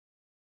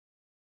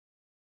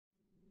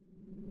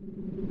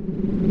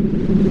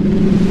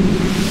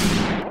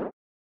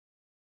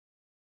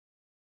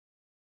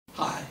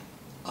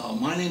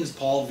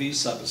Paul V.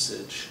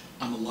 Supicich.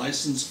 I'm a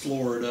licensed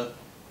Florida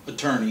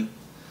attorney.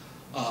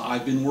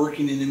 I've been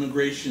working in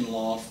immigration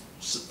law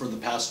for the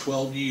past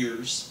 12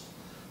 years.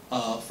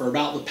 For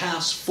about the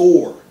past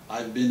 4,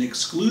 I've been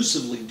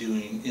exclusively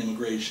doing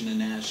immigration and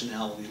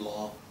nationality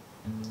law.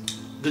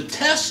 The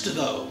test,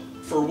 though,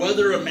 for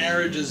whether a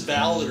marriage is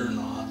valid or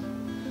not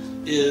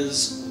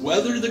is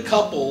whether the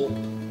couple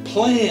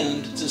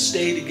planned to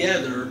stay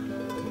together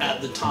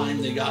at the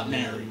time they got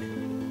married.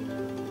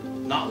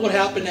 Not what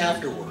happened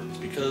afterwards,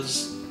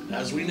 because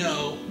as we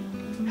know,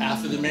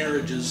 half of the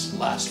marriages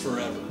last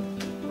forever,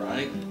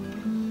 right?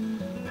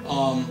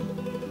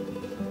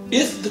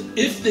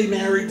 If they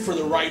married for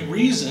the right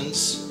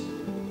reasons,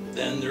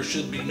 then there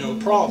should be no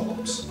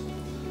problems.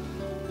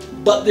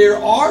 But there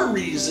are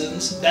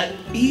reasons that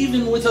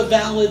even with a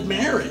valid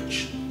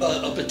marriage,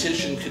 a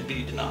petition could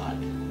be denied.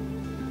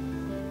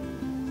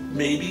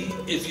 Maybe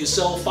if you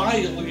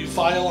self-file, you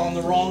file on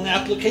the wrong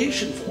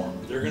application form.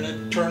 They're going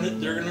to turn it,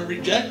 they're going to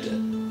reject it.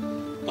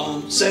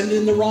 Send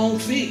in the wrong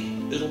fee.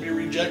 It'll be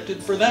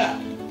rejected for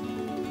that.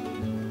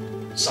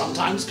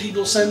 Sometimes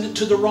people send it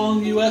to the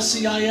wrong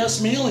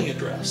USCIS mailing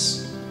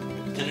address.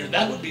 And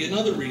that would be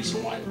another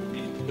reason why it would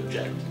be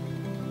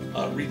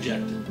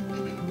rejected.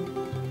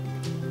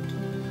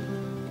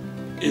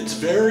 It's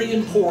very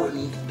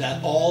important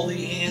that all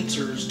the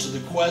answers to the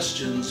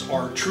questions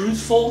are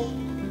truthful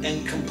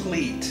and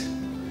complete,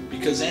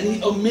 because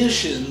any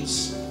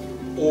omissions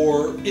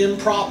or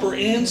improper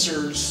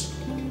answers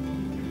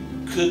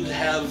could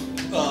have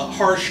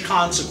harsh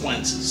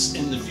consequences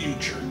in the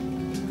future,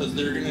 because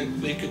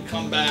they could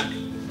come back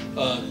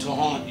to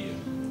haunt you.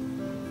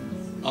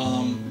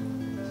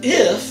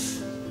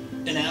 If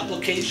an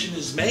application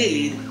is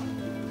made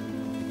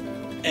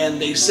and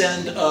they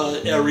send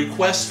a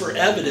request for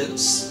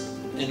evidence,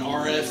 an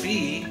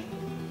RFE,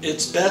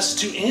 it's best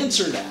to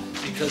answer that,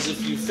 because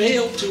if you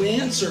fail to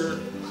answer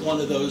one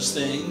of those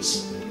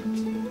things,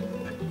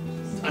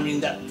 I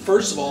mean,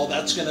 first of all,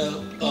 that's going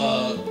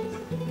to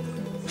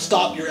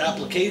stop your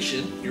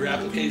application. Your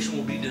application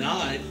will be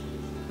denied.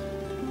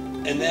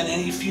 And then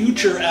any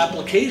future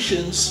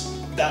applications,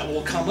 that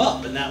will come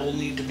up and that will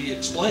need to be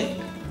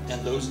explained.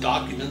 And those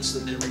documents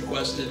that they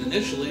requested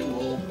initially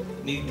will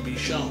need to be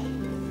shown.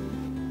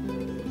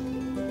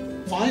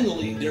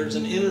 Finally, there's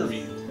an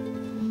interview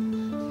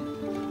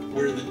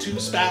where the two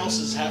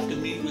spouses have to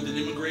meet with an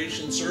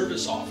immigration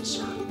service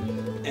officer,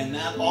 and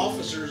that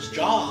officer's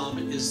job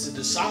is to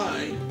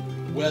decide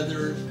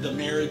whether the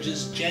marriage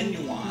is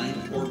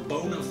genuine or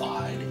bona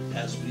fide,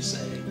 as we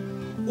say,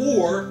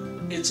 or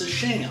it's a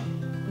sham,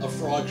 a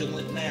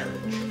fraudulent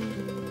marriage.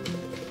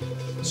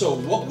 So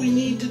what we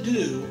need to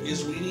do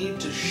is we need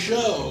to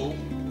show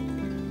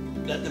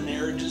that the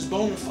marriage is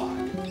bona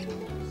fide.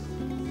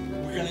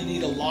 We're going to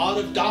need a lot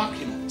of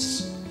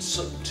documents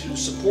to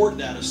support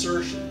that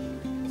assertion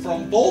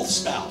from both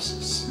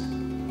spouses.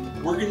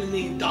 We're going to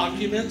need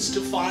documents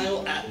to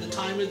file at the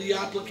time of the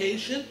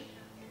application,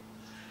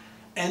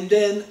 and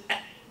then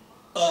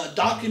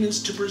documents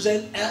to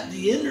present at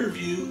the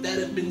interview that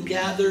have been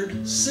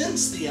gathered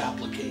since the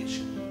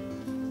application.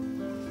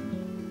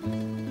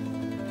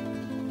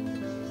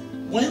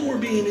 When we're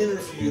being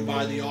interviewed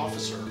by the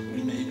officer,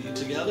 we may be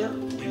together,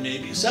 we may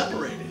be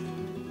separated.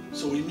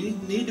 So we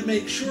need to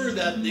make sure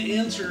that the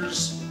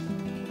answers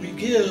we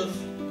give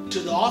to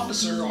the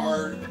officer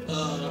are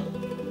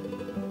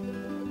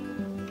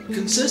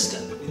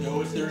consistent. You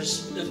know, if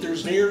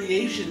there's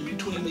variation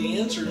between the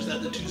answers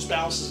that the two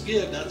spouses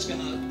give, that's going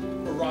to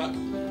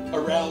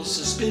arouse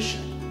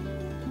suspicion.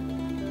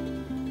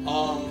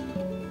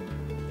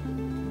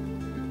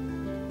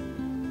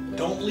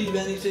 Don't leave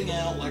anything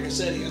out. Like I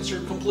said,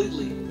 answer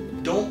completely.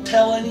 Don't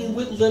tell any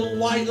little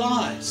white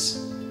lies,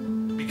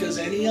 because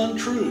any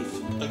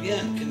untruth,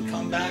 again, can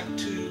come back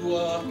to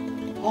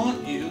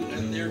haunt you,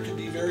 and there could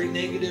be very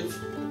negative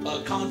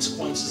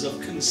consequences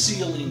of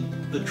concealing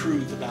the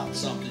truth about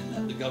something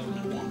that the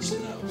government wants to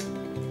know.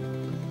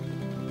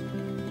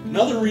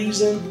 Another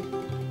reason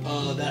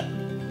that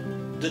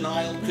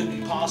denial could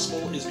be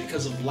possible is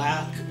because of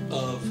lack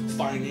of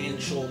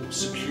financial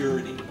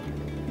security.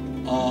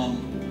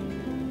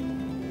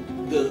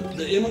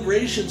 The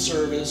immigration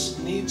service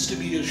needs to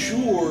be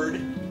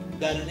assured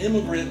that an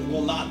immigrant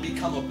will not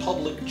become a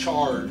public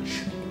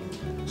charge.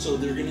 So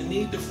they're going to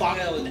need to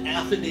file an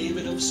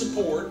affidavit of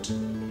support.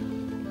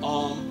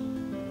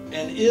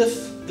 And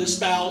if the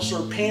spouse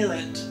or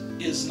parent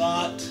is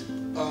not,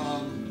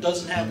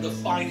 doesn't have the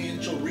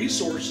financial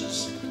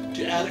resources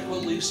to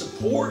adequately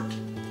support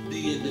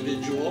the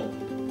individual,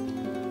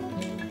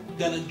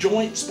 then a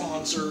joint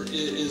sponsor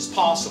is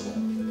possible.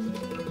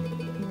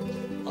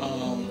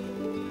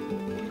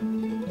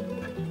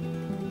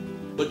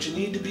 But you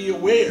need to be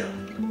aware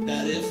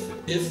that if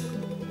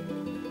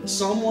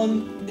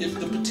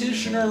the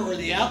petitioner or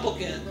the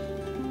applicant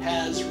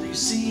has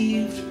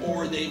received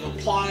or they've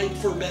applied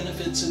for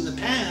benefits in the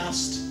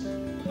past,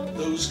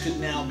 those could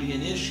now be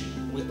an issue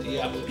with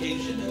the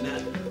application, and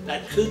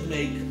that could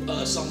make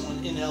someone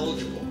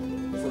ineligible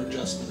for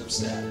adjustment of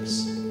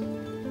status.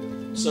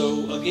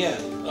 So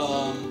again,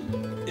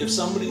 if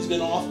somebody's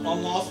been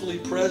unlawfully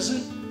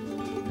present,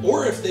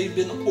 or if they've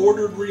been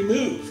ordered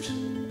removed,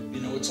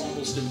 you know, it's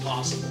almost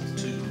impossible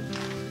to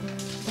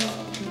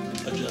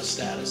adjust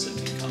status and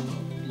become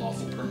a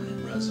lawful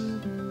permanent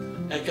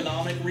resident.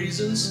 Economic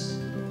reasons,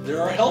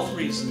 there are health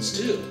reasons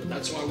too.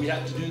 That's why we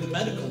have to do the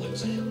medical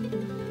exam.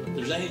 If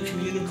there's any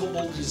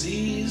communicable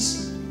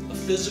disease, a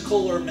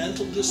physical or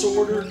mental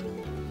disorder,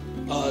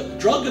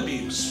 drug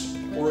abuse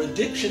or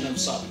addiction of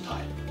some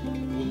type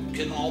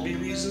can all be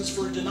reasons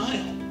for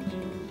denial.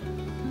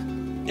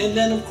 And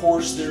then of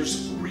course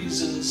there's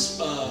reasons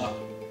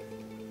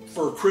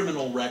for a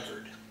criminal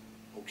record,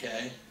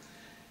 okay?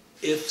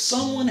 If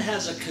someone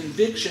has a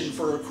conviction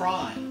for a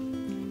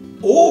crime,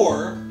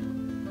 or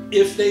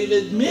if they've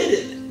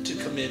admitted to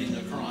committing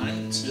a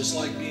crime, it's just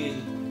like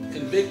being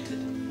convicted,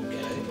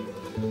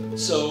 okay?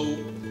 So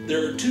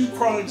there are two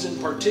crimes in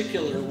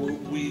particular where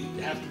we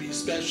have to be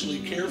especially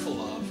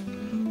careful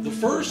of. The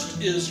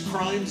first is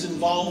crimes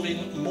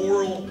involving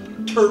moral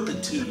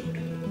turpitude.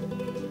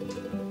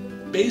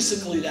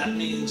 Basically that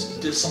means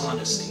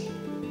dishonesty.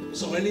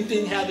 So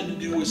anything having to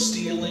do with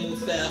stealing,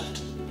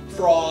 theft,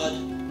 fraud,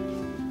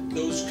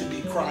 those could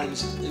be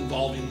crimes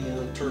involving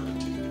moral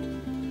turpitude.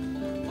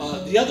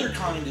 The other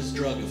kind is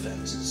drug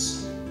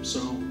offenses.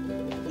 So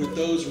with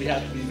those we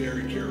have to be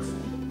very careful.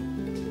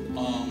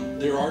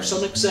 There are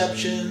some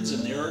exceptions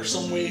and there are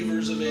some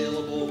waivers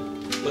available,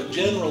 but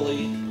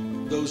generally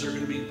those are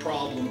going to be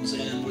problems,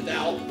 and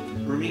without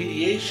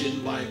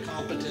remediation by a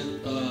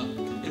competent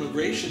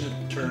immigration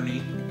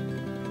attorney,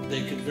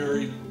 they could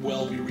very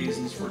well be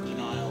reasons for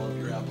denial of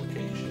your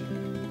application.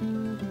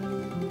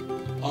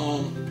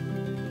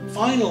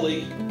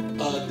 Finally,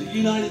 the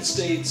United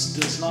States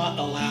does not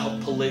allow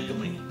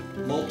polygamy,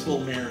 multiple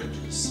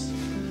marriages.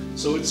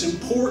 So it's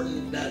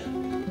important that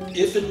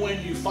if and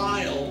when you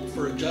file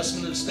for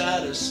adjustment of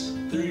status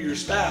through your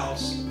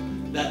spouse,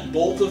 that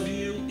both of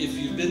you, if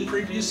you've been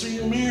previously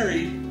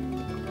married,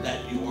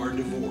 that you are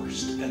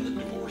divorced and the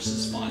divorce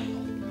is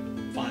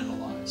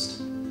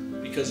finalized.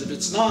 Because if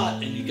it's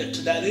not, and you get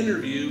to that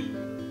interview,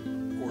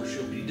 of course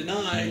you'll be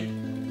denied,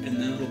 and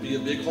then it'll be a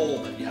big hole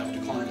that you have to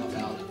climb up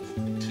out of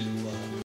to